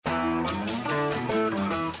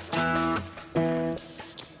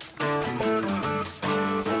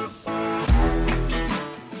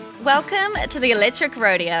Welcome to the Electric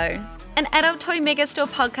Rodeo, an adult toy megastore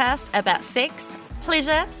podcast about sex,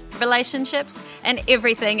 pleasure, relationships, and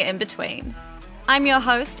everything in between. I'm your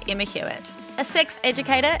host, Emma Hewitt, a sex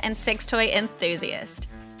educator and sex toy enthusiast.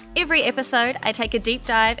 Every episode, I take a deep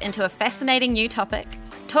dive into a fascinating new topic,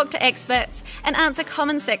 talk to experts, and answer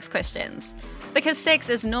common sex questions. Because sex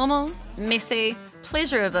is normal, messy,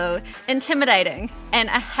 pleasurable, intimidating, and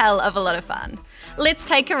a hell of a lot of fun. Let's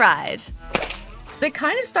take a ride. It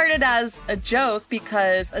kind of started as a joke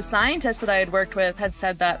because a scientist that I had worked with had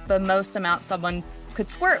said that the most amount someone could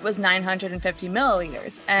squirt was 950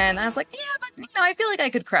 milliliters. And I was like, yeah, but I feel like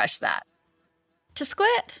I could crush that. To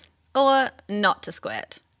squirt or not to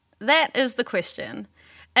squirt? That is the question.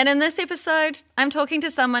 And in this episode, I'm talking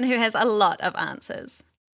to someone who has a lot of answers.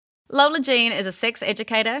 Lola Jean is a sex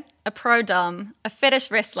educator, a pro dom, a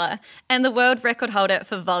fetish wrestler, and the world record holder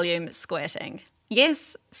for volume squirting.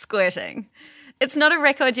 Yes, squirting. It's not a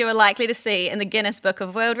record you are likely to see in the Guinness Book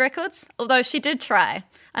of World Records, although she did try.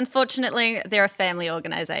 Unfortunately, they're a family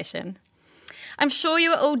organisation. I'm sure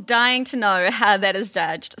you are all dying to know how that is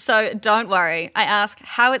judged, so don't worry. I ask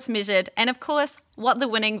how it's measured and, of course, what the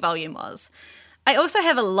winning volume was. I also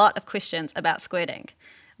have a lot of questions about squirting.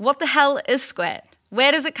 What the hell is squirt?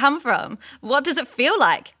 Where does it come from? What does it feel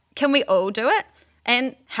like? Can we all do it?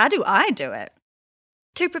 And how do I do it?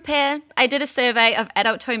 To prepare, I did a survey of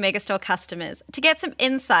Adult Toy Megastore customers to get some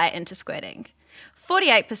insight into squirting.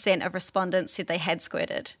 48% of respondents said they had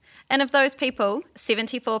squirted, and of those people,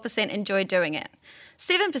 74% enjoyed doing it.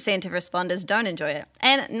 7% of responders don't enjoy it,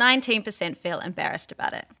 and 19% feel embarrassed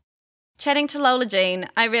about it. Chatting to Lola Jean,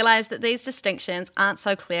 I realised that these distinctions aren't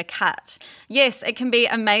so clear-cut. Yes, it can be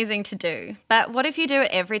amazing to do, but what if you do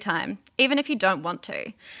it every time, even if you don't want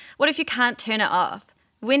to? What if you can't turn it off?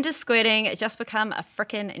 When does squirting just become a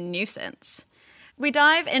frickin' nuisance? We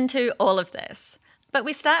dive into all of this, but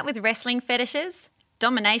we start with wrestling fetishes,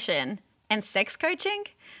 domination, and sex coaching.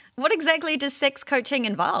 What exactly does sex coaching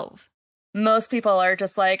involve? Most people are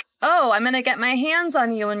just like, oh, I'm going to get my hands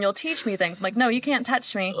on you and you'll teach me things. I'm like, no, you can't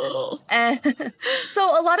touch me. And so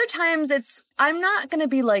a lot of times I'm not going to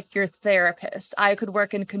be like your therapist. I could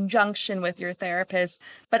work in conjunction with your therapist,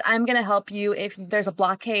 but I'm going to help you if there's a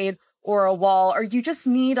blockade or a wall, or you just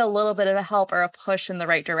need a little bit of a help or a push in the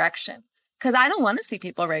right direction. Because I don't want to see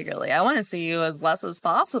people regularly. I want to see you as less as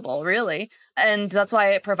possible, really. And that's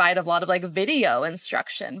why I provide a lot of video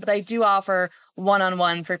instruction. But I do offer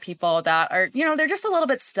one-on-one for people that are, they're just a little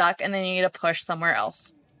bit stuck and they need a push somewhere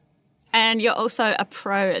else. And you're also a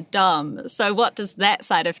pro dom. So what does that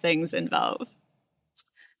side of things involve?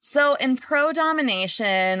 So in pro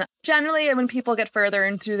domination, generally when people get further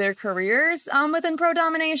into their careers within pro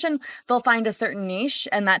domination, they'll find a certain niche,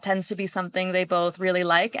 and that tends to be something they both really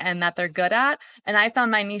like and that they're good at. And I found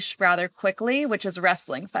my niche rather quickly, which is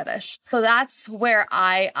wrestling fetish. So that's where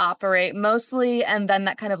I operate mostly, and then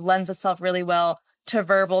that kind of lends itself really well to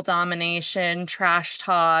verbal domination, trash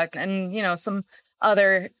talk, and some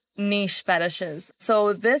other niche fetishes.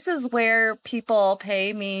 So this is where people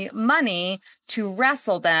pay me money to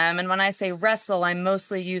wrestle them. And when I say wrestle, I'm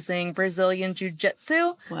mostly using Brazilian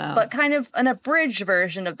jiu-jitsu, but kind of an abridged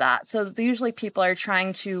version of that. So usually people are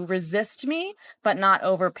trying to resist me, but not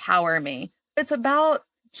overpower me. It's about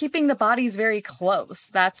keeping the bodies very close.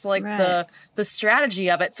 That's the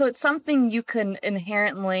strategy of it. So it's something you can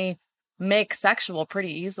inherently make sexual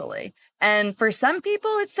pretty easily. And for some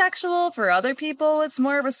people, it's sexual. For other people, it's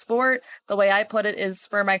more of a sport. The way I put it is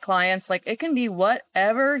for my clients, it can be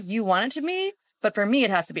whatever you want it to be, but for me,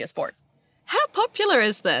 it has to be a sport. How popular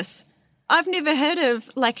is this? I've never heard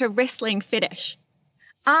of a wrestling fetish.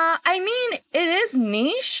 It is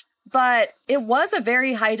niche, but it was a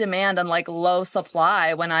very high demand and low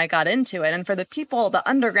supply when I got into it. And for the people, the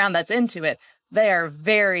underground that's into it, they're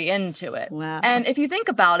very into it. Wow. And if you think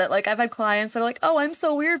about it, I've had clients that are like, oh, I'm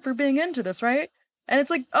so weird for being into this, right? And it's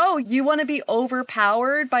like, oh, you want to be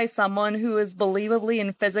overpowered by someone who is believably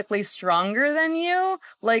and physically stronger than you?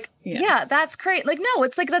 Yeah, that's great. No,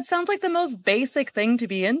 it's that sounds like the most basic thing to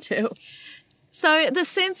be into. So the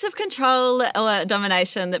sense of control or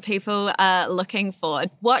domination that people are looking for,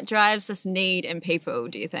 what drives this need in people,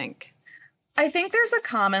 do you think? I think there's a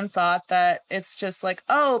common thought that it's just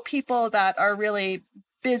people that are really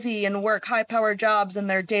busy and work high-powered jobs in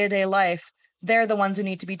their day-to-day life, they're the ones who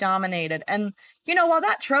need to be dominated. And, while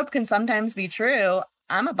that trope can sometimes be true,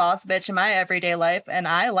 I'm a boss bitch in my everyday life, and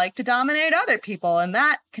I like to dominate other people, and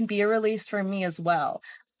that can be a release for me as well.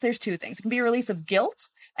 There's two things. It can be a release of guilt,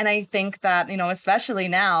 and I think that, especially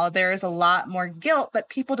now, there is a lot more guilt that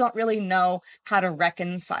people don't really know how to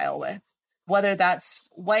reconcile with. Whether that's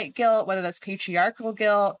white guilt, whether that's patriarchal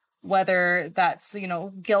guilt, whether that's,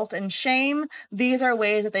 guilt and shame. These are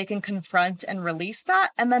ways that they can confront and release that.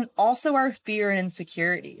 And then also our fear and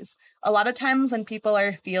insecurities. A lot of times when people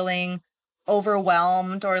are feeling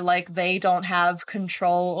overwhelmed or like they don't have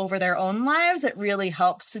control over their own lives, it really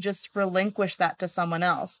helps to just relinquish that to someone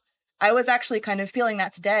else. I was actually kind of feeling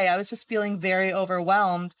that today. I was just feeling very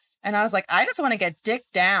overwhelmed. And I was like, I just want to get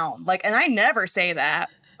dicked down. Like, and I never say that.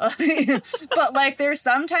 But like, there's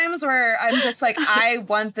sometimes where I'm just like, I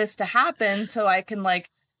want this to happen so I can like,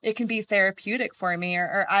 it can be therapeutic for me.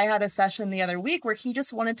 Or I had a session the other week where he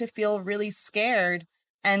just wanted to feel really scared.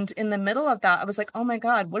 And in the middle of that, I was like, oh my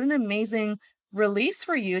God, what an amazing release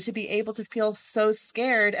for you to be able to feel so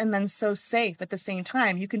scared and then so safe at the same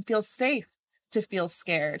time. You can feel safe to feel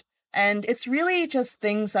scared. And it's really just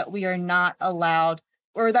things that we are not allowed,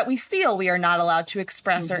 or that we feel we are not allowed to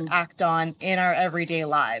express or act on in our everyday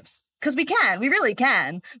lives. Because we really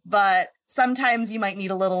can. But sometimes you might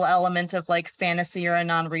need a little element of like fantasy or a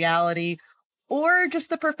non-reality, or just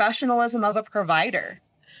the professionalism of a provider.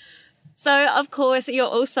 So, of course, you're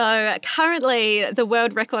also currently the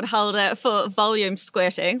world record holder for volume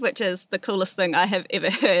squirting, which is the coolest thing I have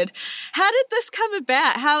ever heard. How did this come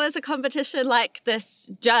about? How is a competition like this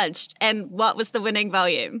judged? And what was the winning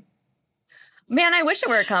volume? Man, I wish it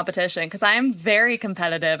were a competition because I'm very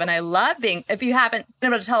competitive and I love being, if you haven't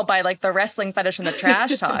been able to tell by like the wrestling fetish and the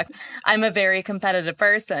trash talk, I'm a very competitive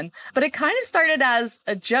person. But it kind of started as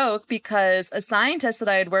a joke because a scientist that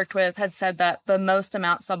I had worked with had said that the most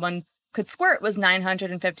amount someone could squirt was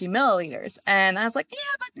 950 milliliters. And I was like, yeah,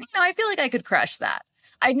 but I feel like I could crush that.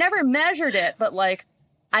 I'd never measured it, but like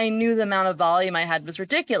I knew the amount of volume I had was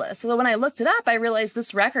ridiculous. So when I looked it up, I realized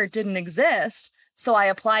this record didn't exist. So I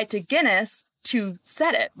applied to Guinness to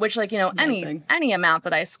set it, which like, any amount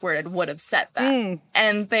that I squirted would have set that.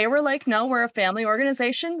 And they were like, no, we're a family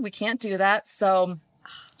organization. We can't do that. So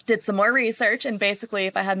did some more research. And basically,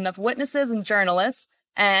 if I had enough witnesses and journalists,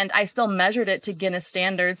 and I still measured it to Guinness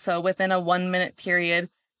standards. So within a 1 minute period,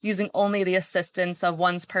 using only the assistance of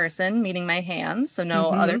one's person, meaning my hands. So no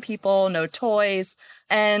other people, no toys.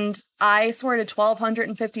 And I squirted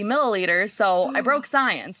 1,250 milliliters. So I broke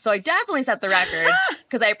science. So I definitely set the record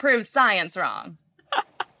because I proved science wrong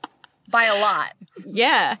by a lot.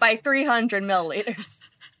 Yeah. By 300 milliliters.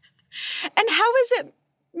 And how is it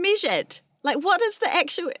measured? Like, what is the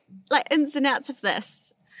actual ins and outs of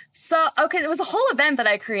this? So, okay, it was a whole event that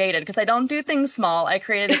I created because I don't do things small. I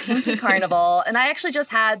created a kinky carnival, and I actually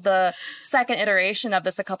just had the second iteration of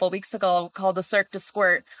this a couple weeks ago called the Cirque du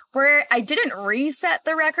Squirt, where I didn't reset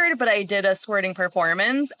the record, but I did a squirting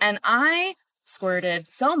performance, and I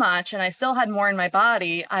squirted so much, and I still had more in my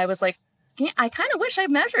body. I was like, I kind of wish I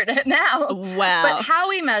measured it now. Wow. But how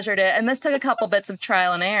we measured it, and this took a couple bits of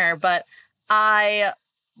trial and error, but I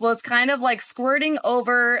was kind of like squirting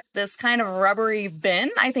over this kind of rubbery bin,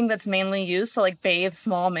 I think that's mainly used to like bathe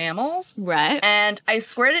small mammals. Right. And I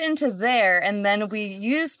squirted into there, and then we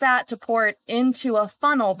used that to pour it into a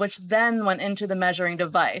funnel, which then went into the measuring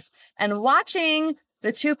device. And watching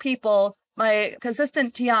the two people, my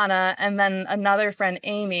assistant Tiana and then another friend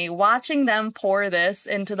Amy, watching them pour this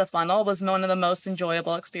into the funnel was one of the most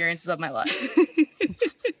enjoyable experiences of my life.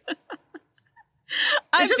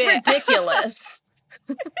 It's just ridiculous.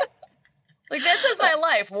 Like, this is my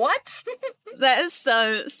life. What? That is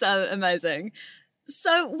so amazing.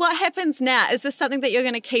 So what happens now? Is this something that you're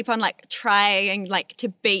going to keep on trying to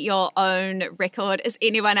beat your own record? Is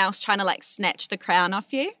anyone else trying to snatch the crown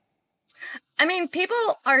off you? I mean,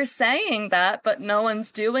 people are saying that, but no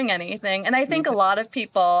one's doing anything. And I think a lot of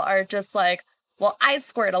people are just like, well, I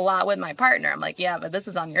squirt a lot with my partner. I'm like, yeah, but this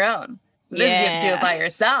is on your own. You have to do it by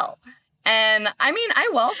yourself. And I mean,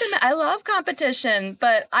 I love competition,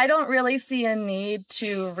 but I don't really see a need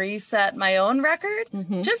to reset my own record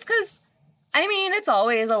just because, I mean, it's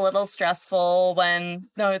always a little stressful when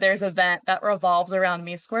there's an event that revolves around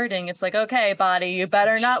me squirting. It's like, okay, body, you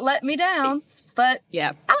better not let me down. But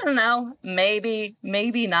yeah, I don't know, maybe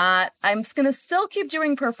not. I'm just going to still keep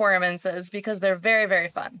doing performances because they're very, very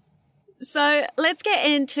fun. So let's get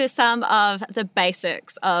into some of the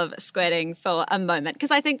basics of squirting for a moment,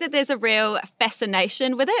 because I think that there's a real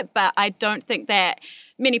fascination with it, but I don't think that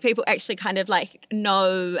many people actually kind of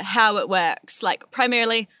know how it works.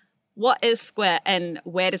 Primarily, what is squirt and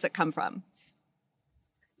where does it come from?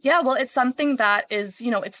 Yeah, well, it's something that is,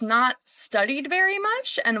 it's not studied very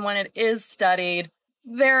much. And when it is studied,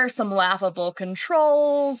 there are some laughable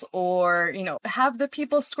controls or, have the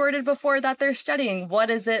people squirted before that they're studying? What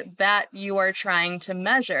is it that you are trying to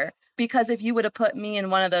measure? Because if you would have put me in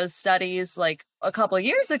one of those studies a couple of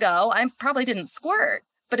years ago, I probably didn't squirt.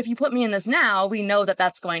 But if you put me in this now, we know that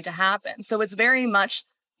that's going to happen. So it's very much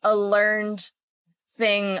a learned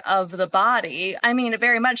thing of the body. I mean, it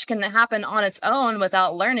very much can happen on its own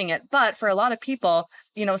without learning it. But for a lot of people,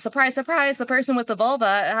 surprise, surprise, the person with the vulva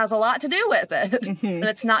has a lot to do with it. And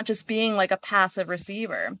it's not just being like a passive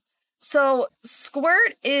receiver. So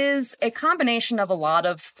squirt is a combination of a lot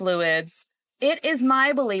of fluids. It is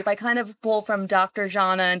my belief, I kind of pull from Dr.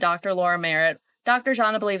 Jana and Dr. Laura Merritt. Dr.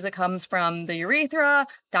 Jana believes it comes from the urethra.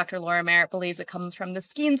 Dr. Laura Merritt believes it comes from the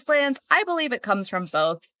Skene's glands. I believe it comes from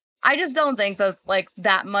both. I just don't think that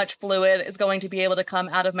that much fluid is going to be able to come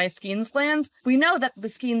out of my Skene's glands. We know that the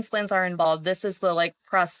Skene's glands are involved. This is the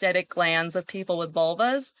prostatic glands of people with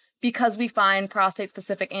vulvas because we find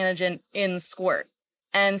prostate-specific antigen in squirt.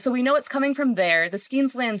 And so we know it's coming from there. The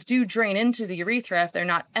Skene's glands do drain into the urethra if they're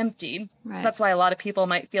not emptied. Right. So that's why a lot of people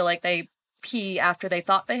might feel like they pee after they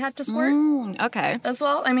thought they had to squirt. Okay. As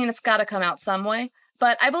well. I mean, it's got to come out some way.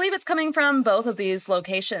 But I believe it's coming from both of these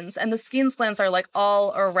locations. And the Skene's glands are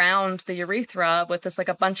all around the urethra with this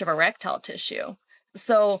a bunch of erectile tissue.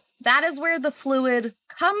 So that is where the fluid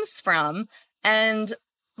comes from. And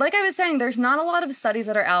like I was saying, there's not a lot of studies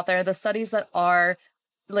that are out there. The studies that are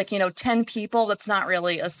 10 people, that's not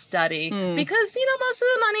really a study. Because, most of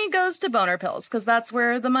the money goes to boner pills because that's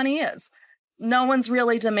where the money is. No one's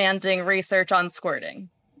really demanding research on squirting.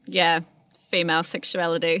 Yeah. Female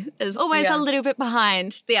sexuality is always a little bit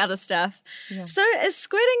behind the other stuff. Yeah. So is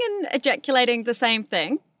squirting and ejaculating the same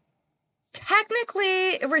thing?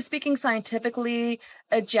 Technically, if we're speaking scientifically,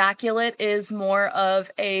 ejaculate is more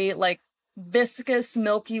of a viscous,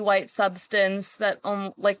 milky white substance that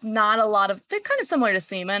not a lot of, they're kind of similar to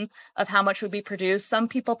semen of how much would be produced. Some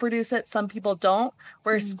people produce it, some people don't,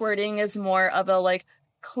 where squirting is more of a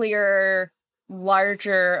clear,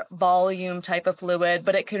 larger volume type of fluid,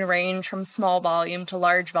 but it can range from small volume to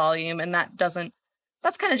large volume, and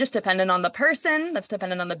that's kind of just dependent on the person. That's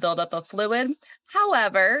dependent on the buildup of fluid.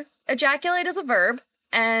 However, ejaculate is a verb,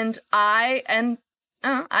 and I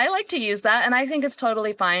like to use that, and I think it's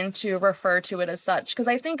totally fine to refer to it as such, because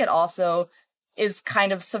I think it also is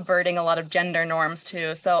kind of subverting a lot of gender norms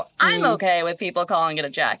too. So I'm okay with people calling it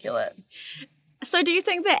ejaculate. So do you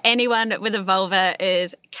think that anyone with a vulva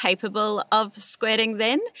is capable of squirting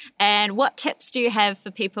then? And what tips do you have for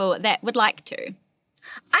people that would like to?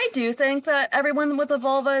 I do think that everyone with a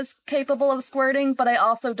vulva is capable of squirting, but I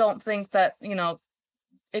also don't think that,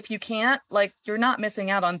 if you can't, you're not missing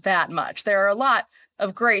out on that much. There are a lot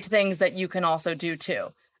of great things that you can also do too.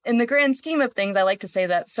 In the grand scheme of things, I like to say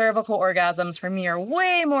that cervical orgasms for me are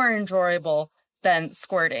way more enjoyable than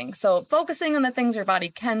squirting. So focusing on the things your body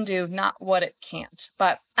can do, not what it can't.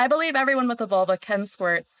 But I believe everyone with a vulva can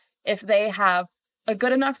squirt if they have a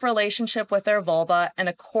good enough relationship with their vulva and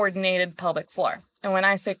a coordinated pelvic floor. And when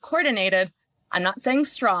I say coordinated, I'm not saying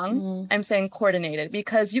strong, I'm saying coordinated,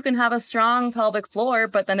 because you can have a strong pelvic floor,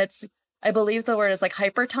 but then I believe the word is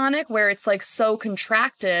hypertonic, where it's so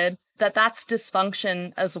contracted that that's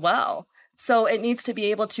dysfunction as well. So it needs to be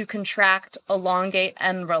able to contract, elongate,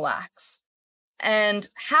 and relax. And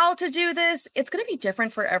how to do this, it's going to be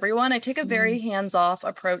different for everyone. I take a very hands-off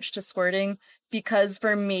approach to squirting because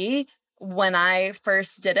for me, when I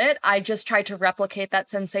first did it, I just tried to replicate that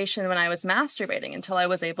sensation when I was masturbating until I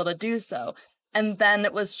was able to do so. And then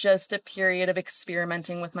it was just a period of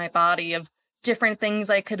experimenting with my body, of different things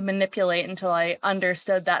I could manipulate until I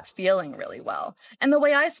understood that feeling really well. And the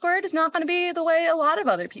way I squirt is not going to be the way a lot of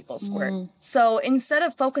other people squirt. So instead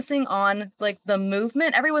of focusing on the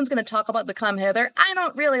movement, everyone's going to talk about the come hither. I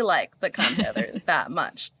don't really like the come hither that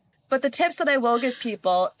much. But the tips that I will give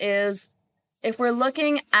people is if we're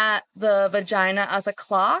looking at the vagina as a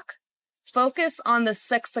clock, focus on the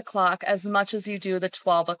 6 o'clock as much as you do the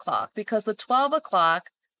 12 o'clock, because the 12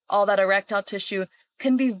 o'clock, all that erectile tissue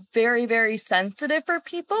can be very, very sensitive for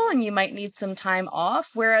people, and you might need some time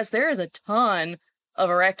off, whereas there is a ton of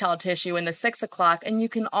erectile tissue in the 6 o'clock, and you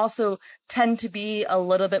can also tend to be a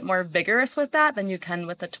little bit more vigorous with that than you can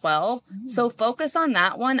with the 12. So focus on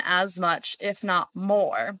that one as much, if not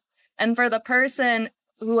more. And for the person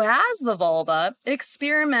who has the vulva,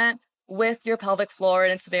 experiment with your pelvic floor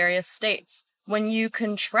in its various states. When you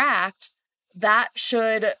contract, that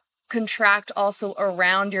should contract also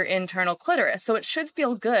around your internal clitoris. So it should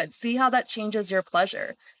feel good. See how that changes your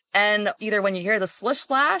pleasure. And either when you hear the splish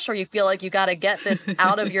splash or you feel like you got to get this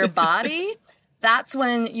out of your body, that's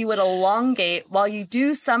when you would elongate while you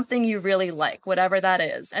do something you really like, whatever that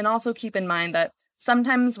is. And also keep in mind that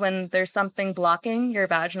sometimes when there's something blocking your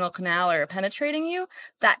vaginal canal or penetrating you,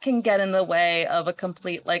 that can get in the way of a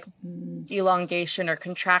complete elongation or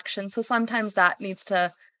contraction. So sometimes that needs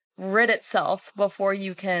to rid itself before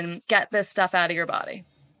you can get this stuff out of your body.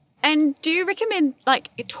 And do you recommend like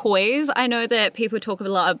toys? I know that people talk a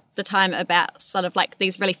lot of the time about sort of like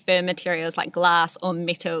these really firm materials like glass or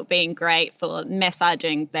metal being great for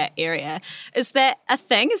massaging that area. Is that a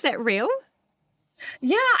thing? Is that real?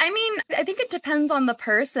 Yeah, I mean, I think it depends on the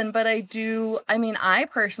person, but I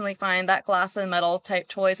personally find that glass and metal type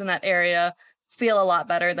toys in that area feel a lot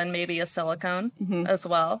better than maybe a silicone as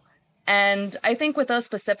well. And I think with those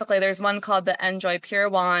specifically, there's one called the Enjoy Pure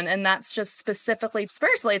Wand, and that's just specifically,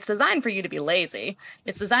 personally, it's designed for you to be lazy.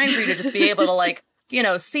 It's designed for you to just be able to like,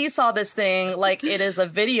 seesaw this thing like it is a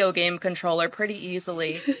video game controller pretty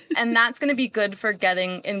easily. And that's going to be good for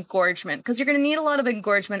getting engorgement, because you're going to need a lot of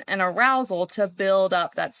engorgement and arousal to build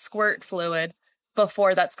up that squirt fluid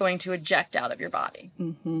before that's going to eject out of your body.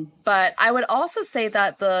 But I would also say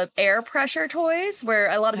that the air pressure toys,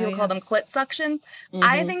 where a lot of people call them clit suction,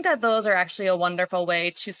 I think that those are actually a wonderful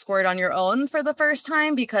way to squirt on your own for the first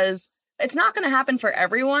time, because it's not going to happen for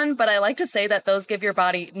everyone, but I like to say that those give your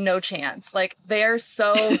body no chance. Like, they are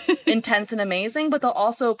so intense and amazing, but they'll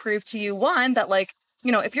also prove to you, one, that like,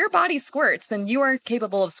 if your body squirts, then you are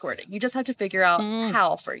capable of squirting. You just have to figure out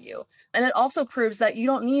how for you. And it also proves that you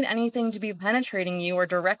don't need anything to be penetrating you or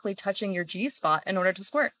directly touching your G-spot in order to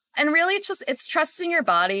squirt. And really, it's trusting your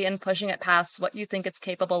body and pushing it past what you think it's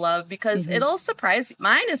capable of, because it'll surprise you.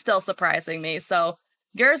 Mine is still surprising me, so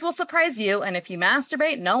yours will surprise you. And if you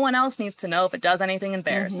masturbate, no one else needs to know if it does anything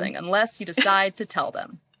embarrassing, unless you decide to tell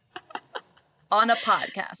them. On a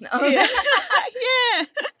podcast. No. Yeah.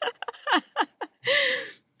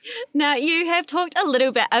 Now, you have talked a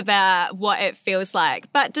little bit about what it feels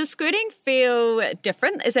like, but does squirting feel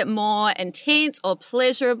different? Is it more intense or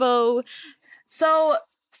pleasurable? So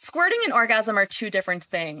squirting and orgasm are two different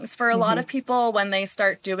things. For a lot of people, when they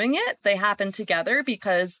start doing it, they happen together,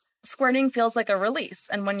 because squirting feels like a release.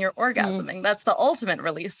 And when you're orgasming, that's the ultimate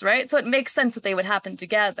release, right? So it makes sense that they would happen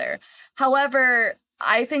together. However,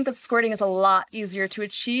 I think that squirting is a lot easier to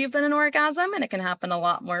achieve than an orgasm, and it can happen a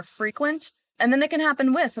lot more frequent. And then it can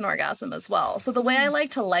happen with an orgasm as well. So the way I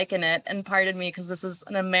like to liken it, and pardon me because this is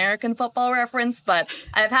an American football reference, but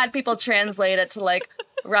I've had people translate it to like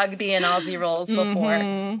rugby and Aussie rules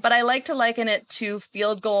before. But I like to liken it to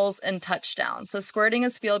field goals and touchdowns. So squirting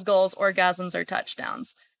is field goals, orgasms are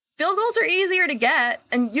touchdowns. Field goals are easier to get,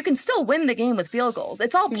 and you can still win the game with field goals.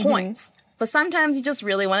 It's all points. But sometimes you just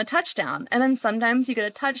really want a touchdown. And then sometimes you get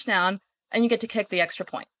a touchdown and you get to kick the extra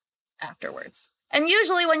point afterwards. And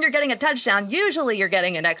usually when you're getting a touchdown, you're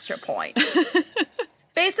getting an extra point.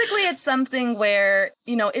 Basically, it's something where,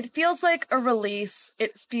 it feels like a release.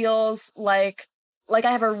 It feels like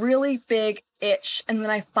I have a really big itch and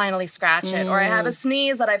then I finally scratch it. Or I have a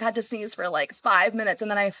sneeze that I've had to sneeze for like 5 minutes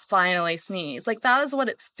and then I finally sneeze. Like, that is what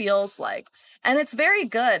it feels like. And it's very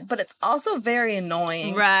good, but it's also very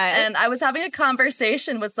annoying. Right. And I was having a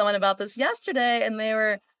conversation with someone about this yesterday, and they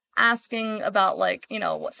were asking about like,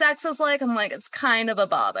 what sex is like. I'm like, it's kind of a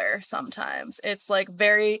bother sometimes. It's like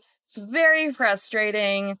it's very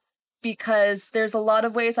frustrating, because there's a lot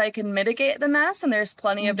of ways I can mitigate the mess, and there's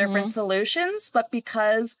plenty of different solutions. But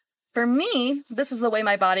because for me, this is the way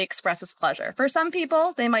my body expresses pleasure. For some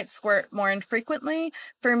people, they might squirt more infrequently.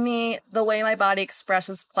 For me, the way my body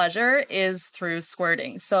expresses pleasure is through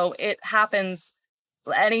squirting. So it happens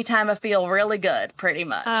anytime I feel really good, pretty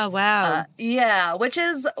much. Oh, wow. Yeah, which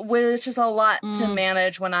is a lot to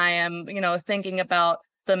manage when I am, thinking about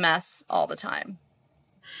the mess all the time.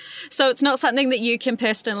 So it's not something that you can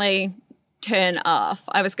personally turn off.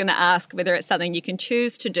 I was going to ask whether it's something you can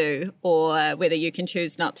choose to do or whether you can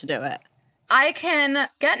choose not to do it. I can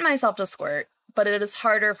get myself to squirt, but it is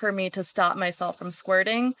harder for me to stop myself from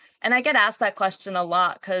squirting. And I get asked that question a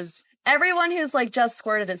lot, because everyone who's like just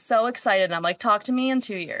squirted is so excited. And I'm like, talk to me in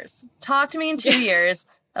 2 years. Talk to me in 2 years.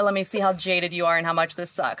 And let me see how jaded you are and how much this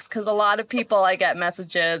sucks. Because a lot of people, I get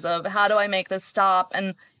messages of, how do I make this stop?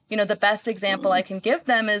 And, the best example I can give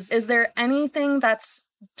them is there anything that's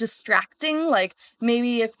distracting? Like,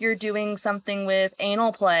 maybe if you're doing something with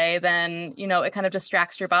anal play, then, it kind of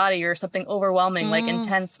distracts your body, or something overwhelming, like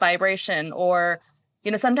intense vibration. Or,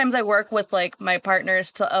 sometimes I work with like my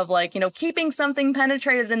partners keeping something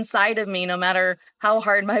penetrated inside of me, no matter how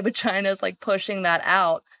hard my vagina is like pushing that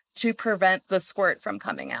out, to prevent the squirt from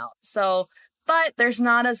coming out. So, but there's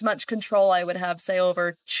not as much control I would have, say,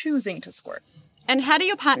 over choosing to squirt. And how do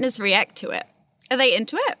your partners react to it? Are they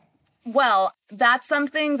into it? Well, that's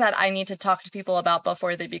something that I need to talk to people about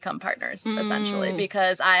before they become partners, essentially,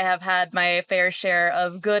 because I have had my fair share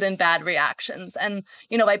of good and bad reactions. And,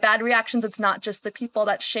 by bad reactions, it's not just the people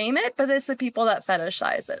that shame it, but it's the people that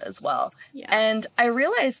fetishize it as well. Yeah. And I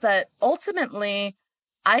realized that ultimately,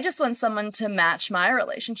 I just want someone to match my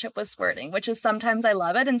relationship with squirting, which is sometimes I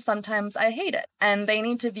love it and sometimes I hate it. And they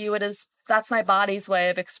need to view it as that's my body's way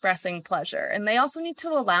of expressing pleasure. And they also need to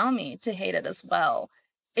allow me to hate it as well.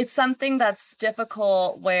 It's something that's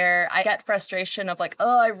difficult where I get frustration of like,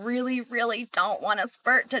 oh, I really, really don't want to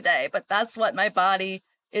squirt today, but that's what my body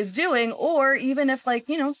is doing. Or even if like,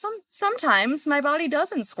 sometimes my body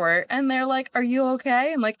doesn't squirt and they're like, are you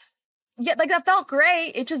okay? I'm like, yeah, like that felt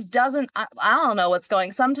great. It just doesn't, I don't know what's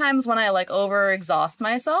going. Sometimes when I like overexhaust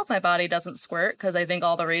myself, my body doesn't squirt because I think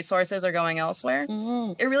all the resources are going elsewhere.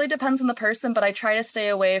 It really depends on the person, but I try to stay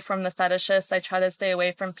away from the fetishists. I try to stay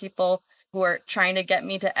away from people who are trying to get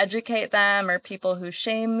me to educate them or people who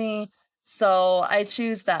shame me. So I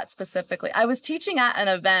choose that specifically. I was teaching at an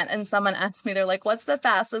event and someone asked me, they're like, what's the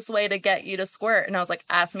fastest way to get you to squirt? And I was like,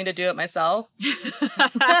 ask me to do it myself.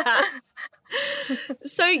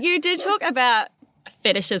 So you did talk about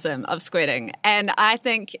fetishism of squirting, and I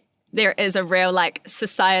think there is a real like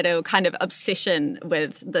societal kind of obsession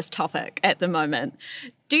with this topic at the moment.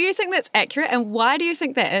 Do you think that's accurate, and why do you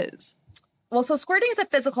think that is? Well, so squirting is a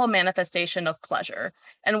physical manifestation of pleasure,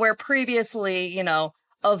 and where previously,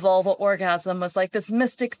 a vulva orgasm was like this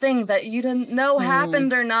mystic thing that you didn't know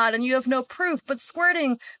happened or not, and you have no proof. But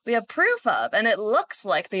squirting, we have proof of, and it looks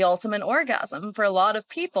like the ultimate orgasm for a lot of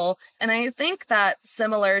people. And I think that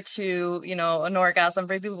similar to, an orgasm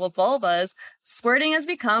for people with vulvas, squirting has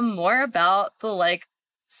become more about the like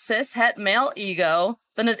cis het male ego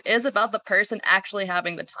than it is about the person actually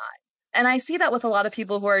having the time. And I see that with a lot of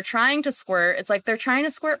people who are trying to squirt. It's like they're trying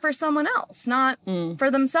to squirt for someone else, not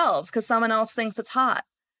for themselves, because someone else thinks it's hot.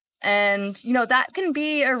 And, that can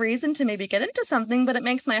be a reason to maybe get into something, but it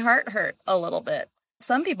makes my heart hurt a little bit.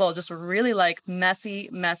 Some people just really like messy,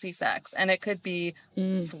 messy sex. And it could be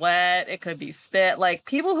sweat, it could be spit. Like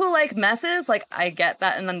people who like messes, like I get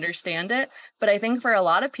that and understand it. But I think for a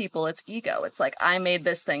lot of people, it's ego. It's like, I made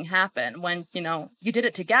this thing happen when, you did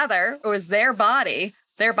it together. It was their body.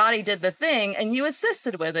 Their body did the thing and you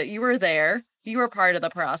assisted with it. You were there. You were part of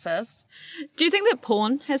the process. Do you think that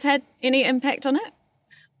porn has had any impact on it?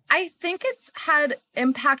 I think it's had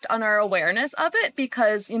impact on our awareness of it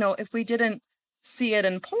because, if we didn't see it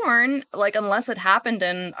in porn, like unless it happened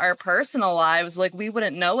in our personal lives, like we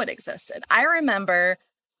wouldn't know it existed. I remember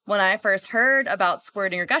when I first heard about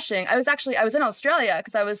squirting or gushing, I was in Australia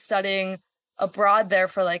because I was studying abroad there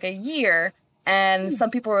for like a year. And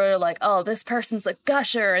some people were like, oh, this person's a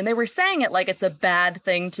gusher. And they were saying it like it's a bad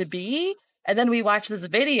thing to be. And then we watched this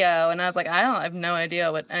video and I was like, I have no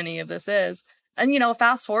idea what any of this is. And,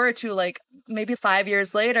 fast forward to like maybe 5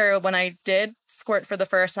 years later when I did squirt for the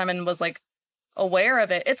first time and was like aware of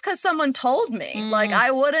it. It's because someone told me. Like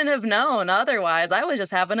I wouldn't have known otherwise. I was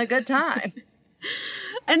just having a good time.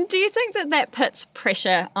 And do you think that puts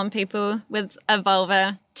pressure on people with a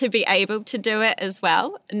vulva to be able to do it as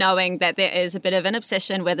well, knowing that there is a bit of an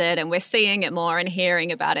obsession with it and we're seeing it more and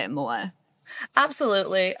hearing about it more?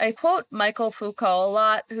 Absolutely. I quote Michael Foucault a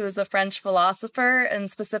lot, who is a French philosopher,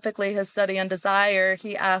 and specifically his study on desire.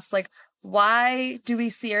 He asks, like, why do we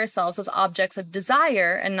see ourselves as objects of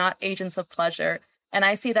desire and not agents of pleasure? And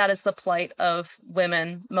I see that as the plight of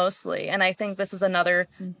women mostly. And I think this is another,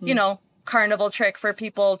 carnival trick for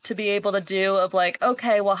people to be able to do of like,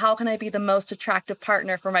 okay, well, how can I be the most attractive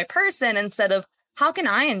partner for my person instead of how can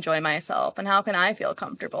I enjoy myself and how can I feel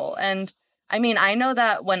comfortable? And I mean, I know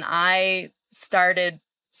that when I started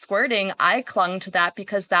squirting, I clung to that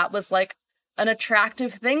because that was like an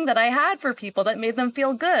attractive thing that I had for people that made them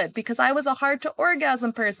feel good because I was a hard to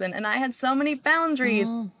orgasm person and I had so many boundaries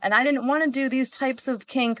and I didn't want to do these types of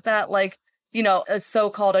kink that like, a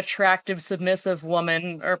so-called attractive, submissive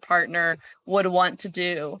woman or partner would want to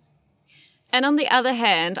do. And on the other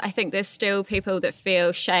hand, I think there's still people that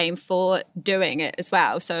feel shame for doing it as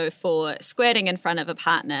well. So for squirting in front of a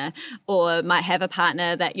partner or might have a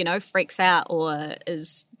partner that, freaks out or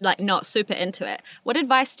is like not super into it. What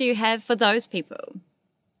advice do you have for those people?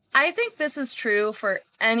 I think this is true for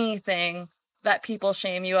anything that people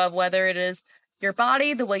shame you of, whether it is your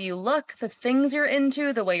body, the way you look, the things you're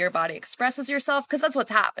into, the way your body expresses yourself, because that's what's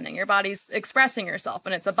happening. Your body's expressing yourself,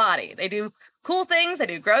 and it's a body. They do cool things, they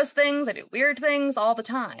do gross things, they do weird things all the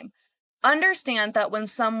time. Understand that when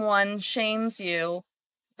someone shames you,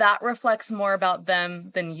 that reflects more about them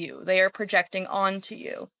than you. They are projecting onto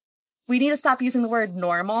you. We need to stop using the word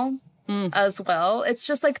normal as well. It's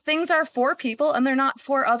just like things are for people, and they're not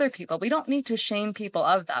for other people. We don't need to shame people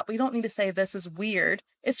of that. We don't need to say this is weird.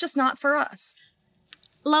 It's just not for us.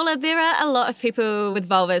 Lola, there are a lot of people with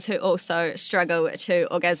vulvas who also struggle to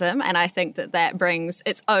orgasm, and I think that brings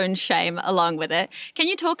its own shame along with it. Can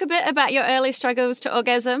you talk a bit about your early struggles to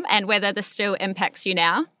orgasm and whether this still impacts you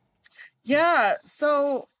now? Yeah,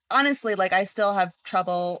 so honestly, I still have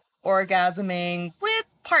trouble orgasming with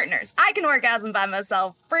partners. I can orgasm by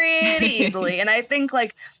myself pretty easily. And I think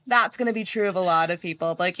that's going to be true of a lot of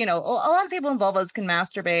people. A lot of people in vulvas can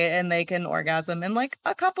masturbate and they can orgasm in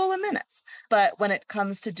a couple of minutes. But when it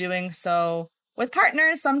comes to doing so with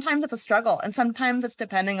partners, sometimes it's a struggle. And sometimes it's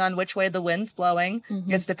depending on which way the wind's blowing.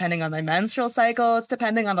 Mm-hmm. It's depending on my menstrual cycle. It's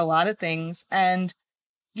depending on a lot of things. And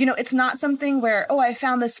it's not something where, I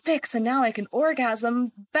found this fix and now I can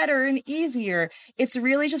orgasm better and easier. It's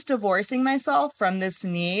really just divorcing myself from this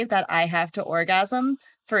need that I have to orgasm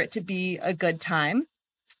for it to be a good time.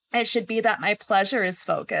 It should be that my pleasure is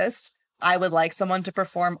focused. I would like someone to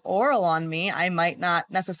perform oral on me. I might not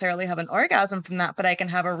necessarily have an orgasm from that, but I can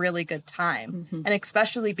have a really good time. Mm-hmm. And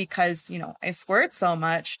especially because, I squirt so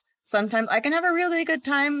much, sometimes I can have a really good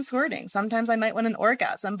time squirting. Sometimes I might want an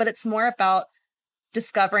orgasm, but it's more about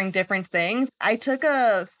discovering different things. I took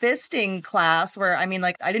a fisting class where, I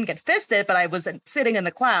didn't get fisted, but I was sitting in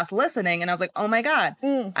the class listening and I was like, oh my God,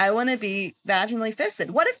 I want to be vaginally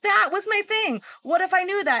fisted. What if that was my thing? What if I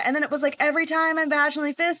knew that? And then it was every time I'm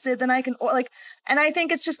vaginally fisted, then I can, and I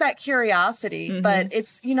think it's just that curiosity. Mm-hmm. But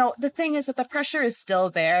it's, the thing is that the pressure is still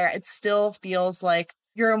there. It still feels like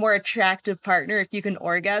you're a more attractive partner if you can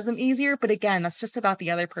orgasm easier. But again, that's just about the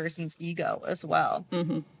other person's ego as well.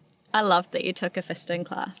 Mm-hmm. I love that you took a fisting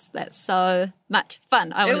class. That's so much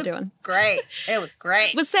fun. I want to do one. Great. It was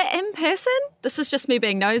great. Was that in person? This is just me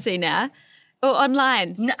being nosy now. Or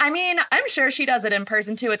online? No, I'm sure she does it in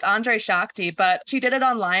person too. It's Andre Shakti, but she did it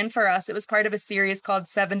online for us. It was part of a series called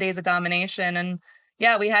 7 Days of Domination. And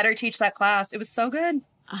yeah, we had her teach that class. It was so good.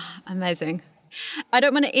 Oh, amazing. I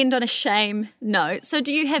don't want to end on a shame note. So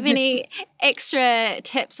do you have any extra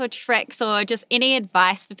tips or tricks or just any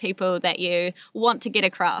advice for people that you want to get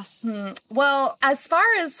across? Well, as far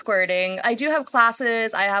as squirting, I do have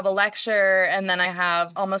classes, I have a lecture, and then I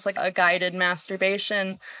have almost a guided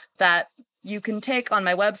masturbation that you can take on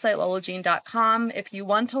my website, lolajean.com, if you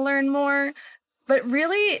want to learn more. But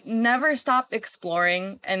really never stop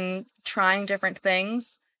exploring and trying different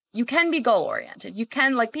things. You can be goal-oriented. You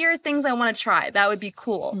can, here are things I want to try. That would be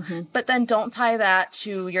cool. Mm-hmm. But then don't tie that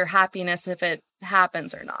to your happiness if it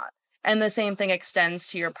happens or not. And the same thing extends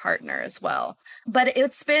to your partner as well. But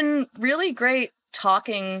it's been really great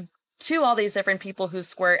talking to all these different people who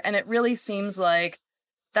squirt. And it really seems like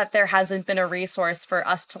that there hasn't been a resource for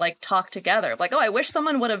us to, talk together. I wish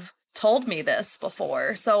someone would have told me this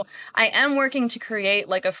before. So I am working to create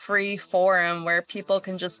a free forum where people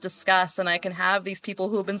can just discuss, and I can have these people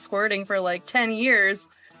who have been squirting for 10 years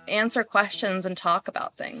answer questions and talk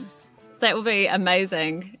about things. That will be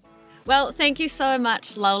amazing. Well, thank you so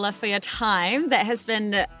much, Lola, for your time. That has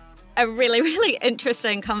been a really, really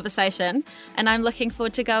interesting conversation, and I'm looking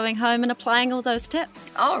forward to going home and applying all those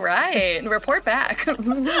tips. All right. Report back.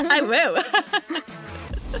 I will.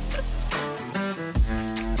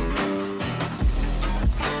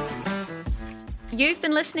 You've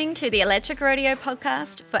been listening to the Electric Rodeo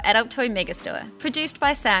podcast for Adult Toy Megastore, produced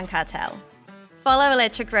by Sound Cartel. Follow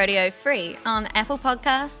Electric Rodeo free on Apple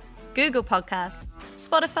Podcasts, Google Podcasts,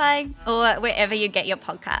 Spotify, or wherever you get your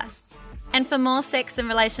podcasts. And for more sex and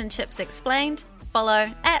relationships explained,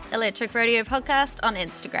 follow @Electric Rodeo Podcast on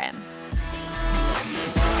Instagram.